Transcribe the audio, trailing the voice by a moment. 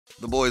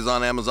The Boys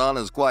on Amazon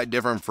is quite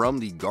different from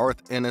the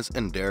Garth Ennis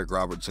and Derek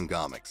Robertson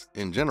comics.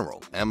 In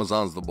general,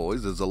 Amazon's The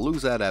Boys is a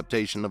loose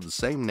adaptation of the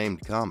same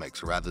named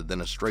comics rather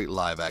than a straight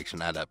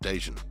live-action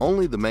adaptation.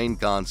 Only the main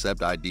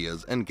concept,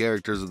 ideas, and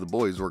characters of The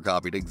Boys were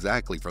copied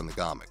exactly from the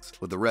comics,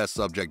 with the rest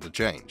subject to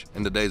change.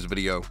 In today's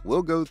video,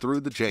 we'll go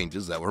through the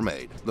changes that were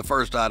made. The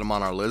first item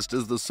on our list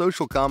is the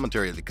social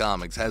commentary of the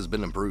comics has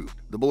been improved.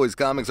 The Boys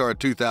comics are a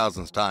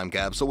 2000s time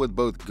capsule with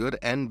both good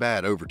and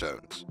bad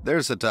overtones.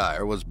 Their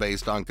satire was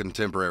based on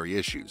contemporary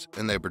issues,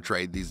 and they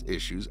portrayed these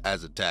issues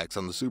as attacks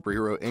on the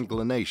superhero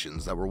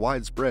inclinations that were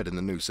widespread in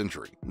the new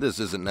century. This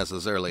isn't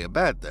necessarily a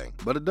bad thing,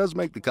 but it does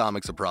make the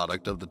comics a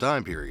product of the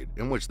time period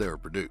in which they were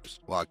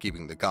produced. While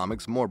keeping the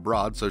comics more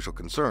broad social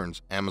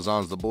concerns,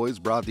 Amazon's The Boys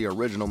brought the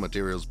original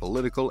material's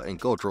political and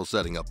cultural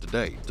setting up to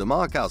date. To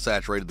mock how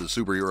saturated the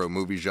superhero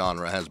movie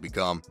genre has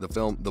become, the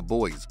film The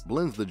Boys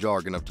blends the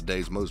jargon of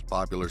today's most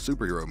popular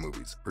superhero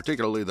movies,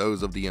 particularly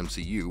those of the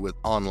MCU, with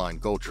online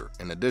culture.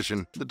 In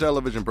addition, the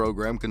television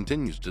program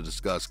continues to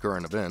discuss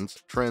current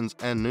events, trends,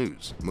 and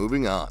news.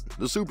 Moving on,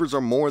 the supers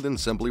are more than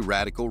simply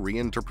radical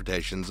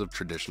reinterpretations of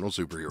traditional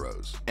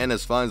superheroes.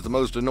 Ennis finds the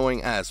most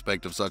annoying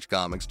aspect of such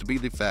comics to be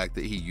the fact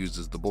that he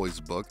uses the Boys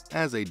book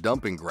as a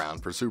dumping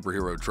ground for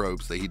superhero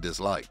tropes that he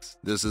dislikes.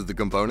 This is the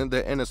component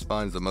that Ennis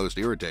finds the most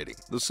irritating.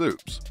 The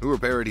supes, who are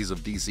parodies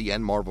of DC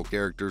and Marvel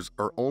characters,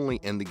 are only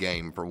in the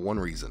game for one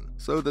reason,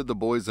 so that the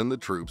boys and the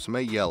troops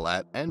may yell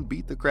at and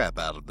beat the crap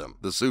out of them.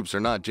 The supes are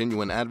not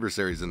genuine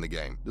adversaries in the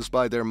game.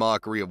 Despite their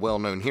mockery of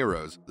well-known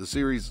heroes, the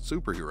series'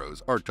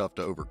 superheroes are tough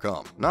to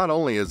overcome. Not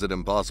only is it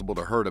impossible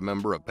to hurt a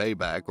member of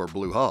Payback or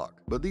Blue Hawk,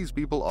 but these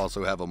people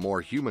also have a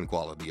more human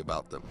quality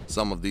about them.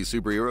 Some of these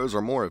superheroes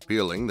are more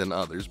appealing than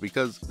others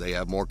because they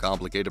have more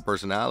complicated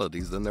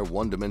personalities than their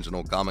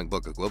one-dimensional comic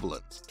book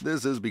equivalents.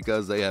 This is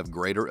because they have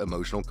greater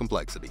emotional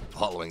complexity.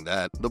 Following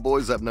that, the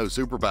boys have no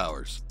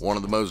superpowers. One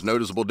of the most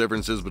noticeable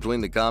differences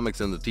between the comics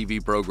and the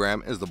TV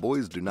program is the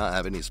boys do not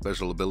have any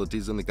special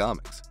abilities in the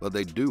comics, but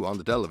they do on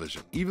the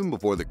television. Even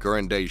before the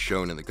current day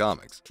shown in the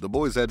comics, the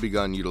boys had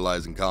begun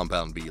utilizing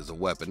Compound V as a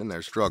weapon in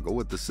their struggle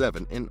with the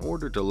Seven in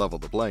order to level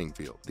the playing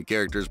field. The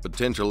characters'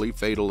 potentially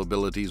fatal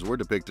abilities were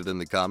depicted in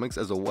the comics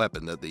as a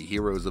weapon that the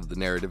heroes of the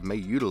narrative may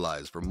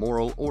utilize for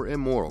moral or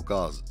immoral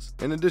causes.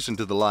 In addition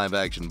to the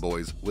live-action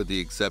boys, with the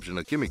exception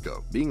of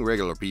Kimiko, being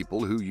regular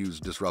people who use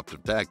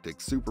disruptive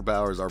tactics,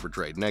 superpowers are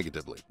portrayed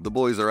negatively. The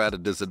boys are at a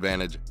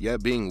disadvantage,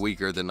 yet being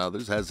weaker than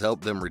others has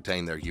helped them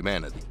retain their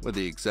humanity, with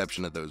the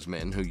exception of those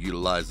men who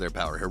utilize their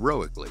power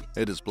heroically.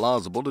 It is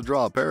plausible to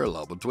draw a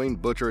parallel between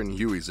Butcher and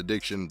Hughie's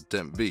addiction to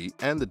Temp V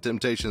and the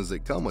temptations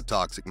that come with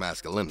toxic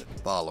masculinity.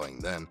 Following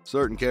then,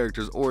 certain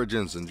characters'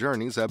 origins and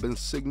journeys have been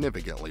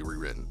significantly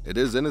rewritten. It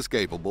is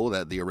inescapable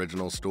that the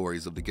original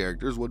stories of the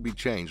characters would be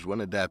changed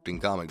when adapting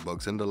comic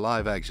books into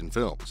live-action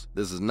films.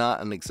 This is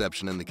not an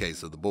exception in the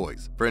case of the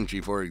boys.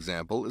 Frenchie, for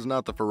example, is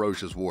not the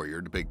ferocious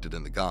warrior depicted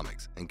in the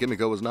comics, and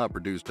Kimiko was not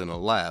produced in a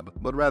lab,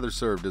 but rather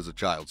served as a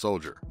child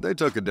soldier. They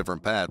took a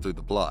different path through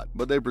the plot,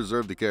 but they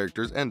preserved the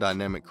characters and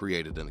dynamic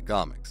created in the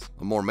comics.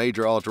 A more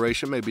major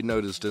alteration may be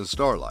noticed in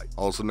Starlight,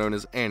 also known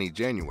as Annie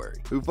January,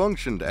 who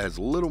functioned as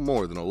little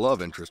more than a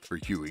love interest for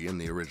Hughie in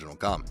the original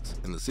comics.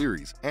 In the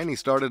series, Annie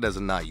started as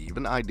a naive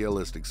and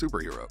idealistic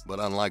superhero, but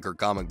unlike her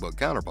comic book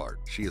counterpart,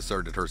 she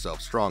asserted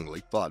herself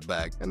strongly, fought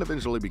back, and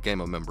eventually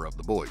became a member of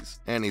the boys.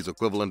 Annie's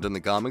equivalent in the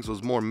comics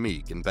was more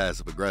meek and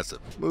passive-aggressive.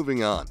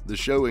 Moving on, the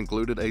show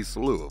included a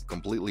slew of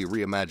completely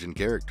reimagined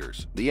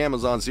characters. The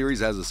Amazon series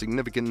has a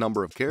significant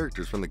number of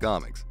characters from the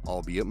comics,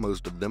 albeit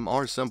most of them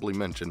are simply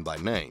mentioned by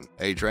name.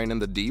 A-Train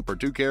and the Deep are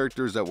two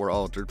characters that were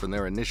altered from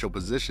their initial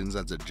positions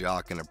as a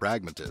jock and a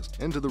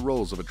pragmatist into the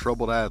roles of a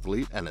troubled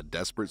athlete and a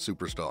desperate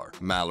superstar.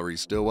 Mallory,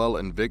 Stillwell,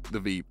 and Vic the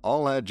Veep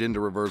all had gender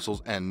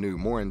reversals and new,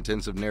 more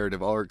intensive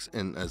narrative arcs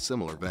in a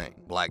similar vein.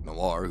 Black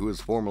Noir, who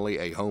is formerly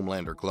a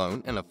Homelander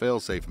clone and a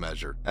failsafe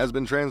measure, has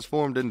been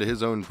transformed into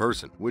his own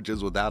person, which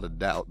is without a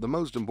doubt the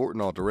most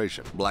important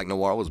alteration. Black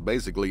Noir was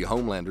basically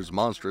Homelander's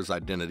monstrous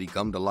identity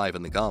come to life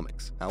in the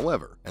comics.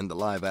 However, in the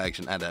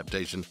live-action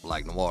adaptation,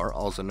 Black Noir,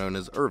 also known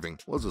as Irving,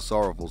 was a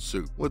sorrowful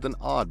suit with an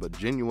odd but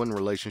genuine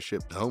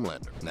relationship to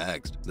Homelander.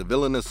 Next, the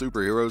villainous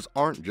superheroes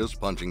aren't just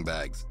punching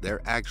bags,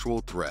 they're actual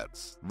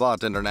threats.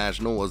 Vought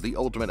International was the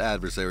ultimate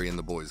adversary in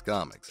the boys'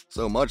 comics,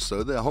 so much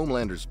so that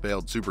Homelander's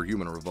failed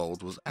superhuman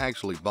revolt was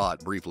actually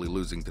Vought briefly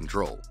losing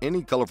control.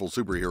 Any colorful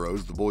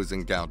superheroes the boys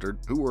encountered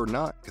who were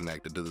not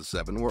connected to the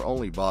Seven were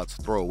only Vought's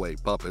throwaway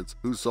puppets,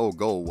 whose sole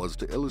goal was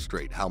to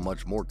illustrate how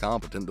much more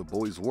competent the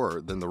boys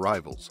were than the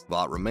rivals.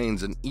 Vought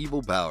remains an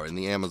evil power in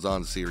the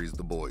Amazon series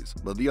The Boys,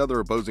 but the other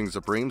opposing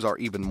Supremes are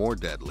even more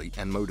deadly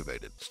and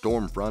motivated.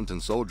 Stormfront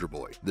and Soldier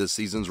Boy, this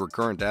season's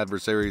recurrent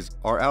adversaries,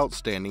 are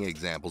outstanding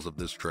examples of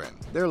this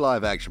trend. Their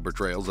live-action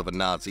portrayals of a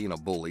Nazi and a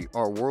bully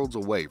are worlds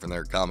away from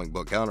their comic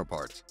book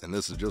counterparts, and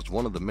this is just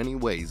one of the many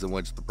ways in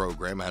which the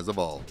program has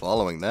evolved.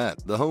 Following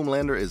that, the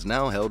Homelander is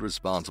now held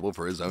responsible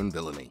for his own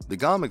villainy. The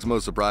comic's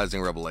most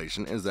surprising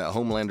revelation is that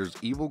Homelander's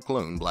evil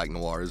clone Black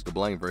Noir is to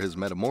blame for his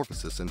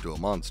metamorphosis into a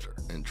monster.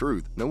 In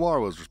truth, Noir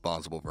was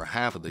responsible for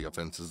half of the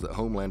offenses that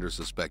Homelander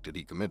suspected suspected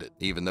he committed.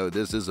 Even though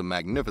this is a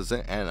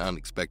magnificent and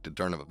unexpected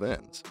turn of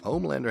events,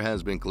 Homelander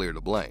has been clear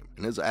to blame,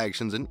 and his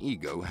actions and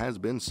ego has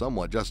been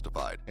somewhat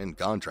justified. In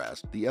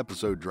contrast, the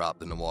episode dropped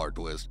the noir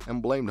twist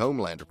and blamed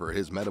Homelander for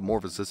his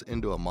metamorphosis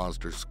into a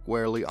monster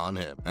squarely on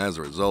him. As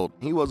a result,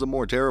 he was a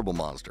more terrible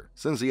monster,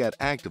 since he had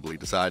actively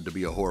decided to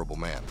be a horrible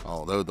man.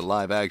 Although the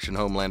live-action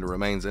Homelander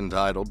remains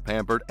entitled,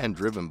 pampered, and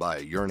driven by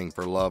a yearning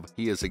for love,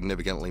 he is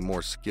significantly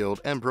more skilled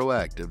and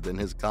proactive than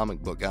his comic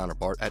book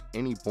counterpart at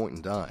any point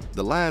in time.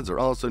 The lads are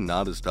also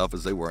not as tough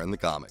as they were in the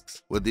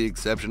comics. With the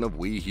exception of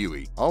wee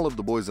Hughie, all of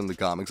the boys in the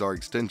comics are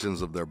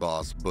extensions of their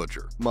boss,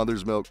 Butcher.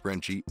 Mother's Milk,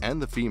 Frenchie,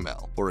 and the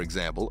female, for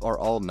example, are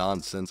all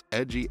nonsense,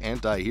 edgy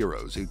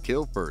anti-heroes who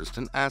kill first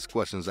and ask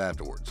questions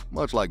afterwards,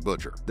 much like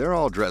Butcher. They're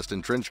all dressed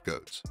in trench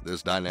coats.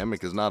 This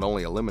dynamic is not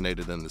only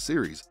eliminated in the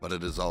series, but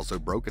it is also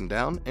broken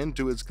down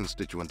into its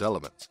constituent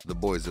elements. The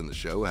boys in the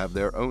show have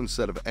their own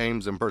set of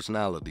aims and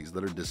personalities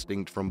that are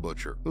distinct from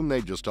Butcher, whom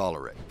they just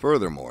tolerate.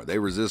 Furthermore, they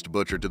resist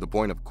Butcher to the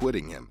point of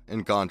quitting him,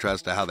 in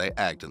contrast to how they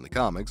act in the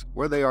comics,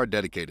 where they are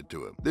dedicated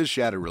to him. This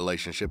shattered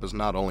relationship is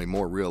not only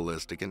more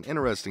realistic and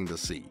interesting to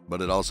see,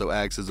 but it also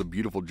acts as a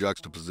beautiful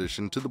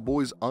juxtaposition to the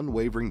boys'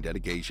 unwavering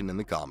dedication in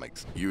the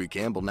comics. Hughie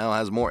Campbell now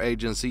has more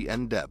agency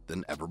and depth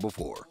than ever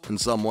before. In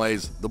some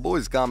ways, the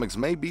boys' comics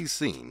may be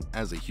seen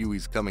as a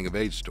Hughie's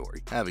coming-of-age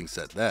story. Having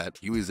said that,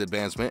 Hughie's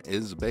advancement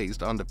is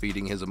based on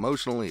defeating his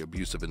emotionally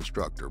abusive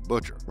instructor,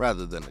 Butcher,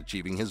 rather than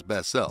achieving his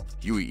best self.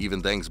 Hughie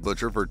even thanks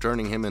Butcher for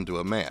turning him into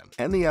a man,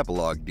 and the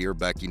epilogue Dear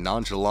Becky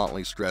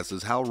nonchalantly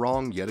stresses how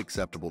wrong yet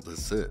acceptable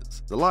this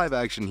is. The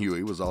live-action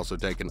Hughie was also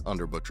taken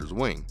under Butcher's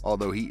wing,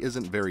 although he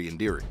isn't very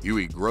endearing.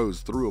 Hughie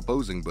grows through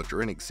opposing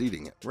Butcher and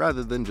exceeding it,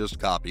 rather than just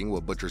copying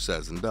what Butcher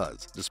says and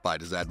does.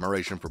 Despite his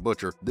admiration for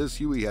Butcher, this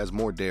Hughie has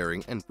more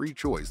daring and free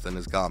choice than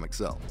his comic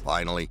self.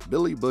 Finally,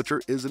 Billy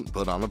Butcher isn't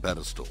put on a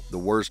pedestal. The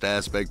worst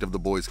aspect of the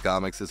boys'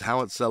 comics is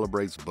how it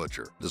celebrates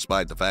Butcher.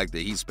 Despite the fact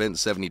that he spent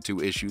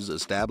 72 issues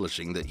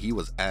establishing that he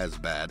was as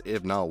bad,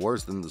 if not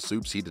worse, than the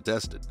soups he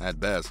detested. At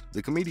best,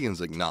 the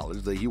comedians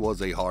acknowledge that he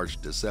was a harsh,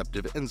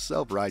 deceptive, and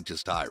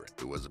self-righteous tyrant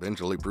who was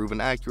eventually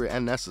proven accurate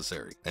and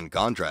necessary. In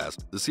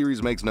contrast, the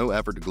series makes no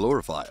effort to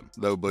glorify him.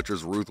 Though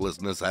Butcher's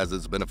ruthlessness has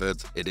its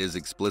benefits, it is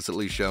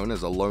explicitly shown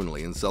as a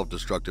lonely and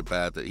self-destructive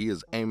path that he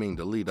is aiming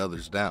to lead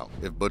others down.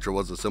 If Butcher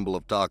was a symbol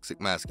of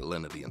toxic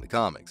masculinity in the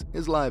comics,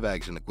 his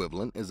live-action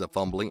equivalent is a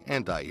fumbling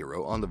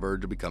anti-hero on the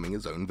verge of becoming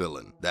his own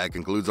villain. That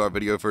concludes our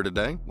video for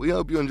today. We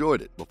hope you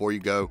enjoyed it. Before you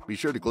go, be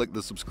sure to click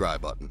the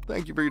subscribe button.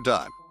 Thank you for your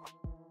time.